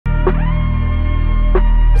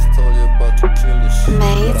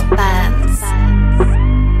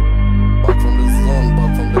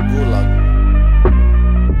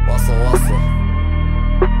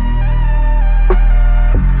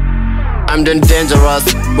armed and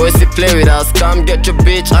dangerous. Boys, they play with us. Come get your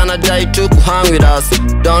bitch, and I die to hang with us.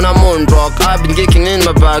 Down a moon rock, I've been geeking in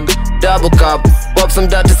my bag. Double cup, pop some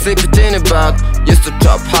dirty, sip it in the back. Used to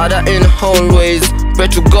chop harder in hallways. Pray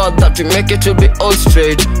to God that we make it to be all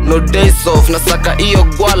straight. No days off, nasaka iyo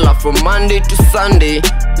gwala from Monday to Sunday.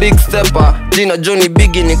 Big stepper, jina Johnny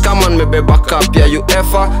Bigini, kama nimebeba cup ya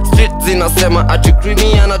UEFA. Street zinasema ati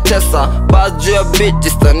creamy anatesa. Bad juu ya bitch,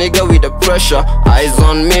 just a nigga with the pressure. Eyes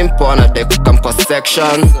on me, mpona deku come kwa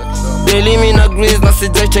section. Daily me na grease, na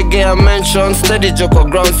sijaichegea mention. Steady joke on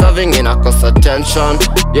ground, serving in a cause attention.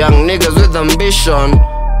 Young niggas with ambition,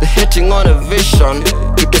 they hitting on a vision.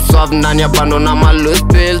 You can solve Mnaya bando na my loose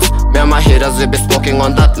pills. Me and my haters, we be smoking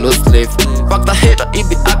on that loose leaf. Fuck the hater, he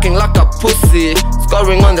be acting like a pussy.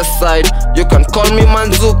 Scoring on the side, you can call me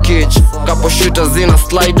Manzukic. Couple shooters in a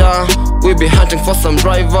slider, we be hunting for some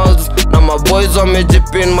rivals. Now my boys on me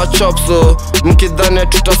jeep in my chop, so mkidhani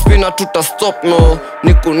tutaspina tutastop no.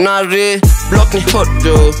 Nikunari, block ni hot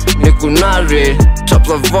yo. Nikunari, chops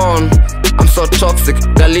are on. I'm so toxic,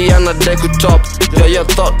 Galiana deku top. You're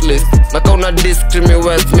thoughtless, naka una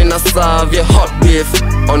discriminate me na serve your hot beef.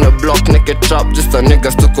 On the block naked trap, just a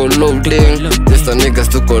niggas to go loading. Just a niggas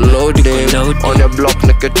to go loading. On the block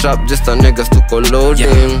naked trap, just a niggas to go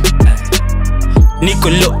loading. Niko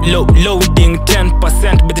loading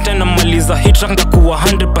 10%. By the time namaliza hit track nitakuwa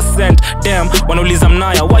 100%. Damn, wanauliza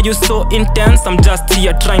Mnaya, why you so intense? I'm just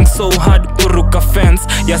here trying so hard kuruka fence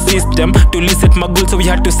ya system to reset my goals, so we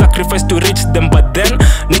had to sacrifice to reach them. But then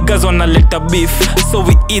niggas wanna let a beef, so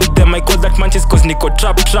we eat them. I call that manches cause niko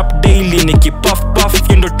trap daily. Niki puff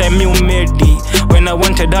you know time you made it. When I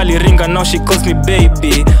wanted Ali ringa, now she calls me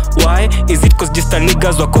baby. Why? Is it cause just a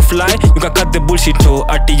niggas wako fly? You can cut the bullshit oh,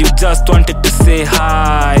 ati you just wanted to say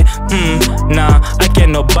hi. Nah, I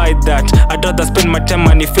cannot buy that. I'd rather spend my time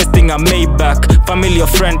manifesting a Maybach. Family or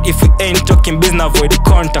friend, if we ain't talking business, avoid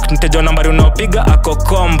contact. Nitejo nambari unaopiga ako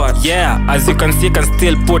combat. Yeah, as you can see, I can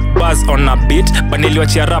still put buzz on a beat. But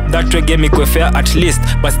niliwachia rap that way game ikwe fair at least.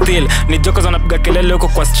 But still, ni jokers wanapiga kelele huko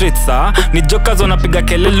kwa streets ni jokers wanapiga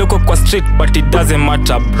kelele huko kwa street. But it doesn't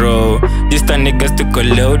matter bro. Just a niggas to go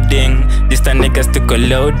loading. Just a niggas to go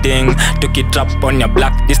loading. To keep trap on your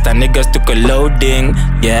block. Just a niggas to go loading.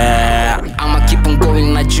 Yeah, I'ma keep on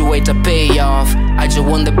going, not you wait to pay off. I just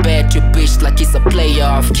want the bet you bitch like it's a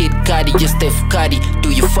playoff. Kid Cudi, you Steph Curry. Do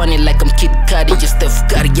you funny like I'm Kid Cudi, you Steph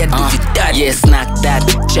Curry. Yeah, do you daddy? Yes, knock that.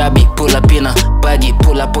 Chubby, pull up in a buggy.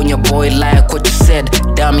 Pull up on your boy like what you said.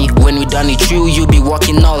 Dummy, when we done it you be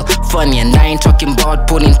walking all funny. And I ain't talking about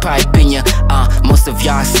putting pipe in ya. Most of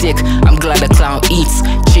y'all sick, I'm glad the clown eats.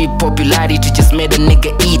 Cheap popularity just made a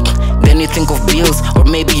nigga eat. Then you think of bills, or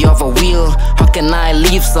maybe of a wheel. How can I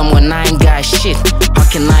leave someone I ain't got shit? How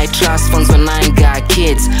can I trust funds when I ain't got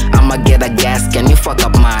kids? I'ma get a gas, can you fuck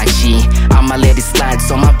up my G? I'ma let it slide,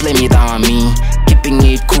 so I'ma blame it on me. Keeping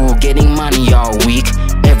it cool, getting money all week.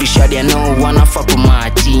 Every shot I know wanna fuck with my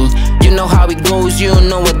team. You know how it goes, you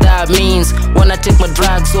know what that means. When I take my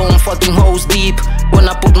drugs home, fucking hoes deep. When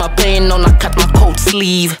I put my pain on, I cut my coat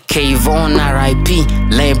sleeve. K-Von, R.I.P.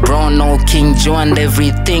 LeBron, no King Joe and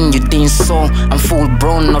everything you didn't saw. I'm full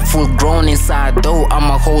grown, not full grown inside though. I'm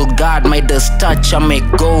a whole god, my dust touch, I make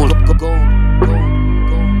gold.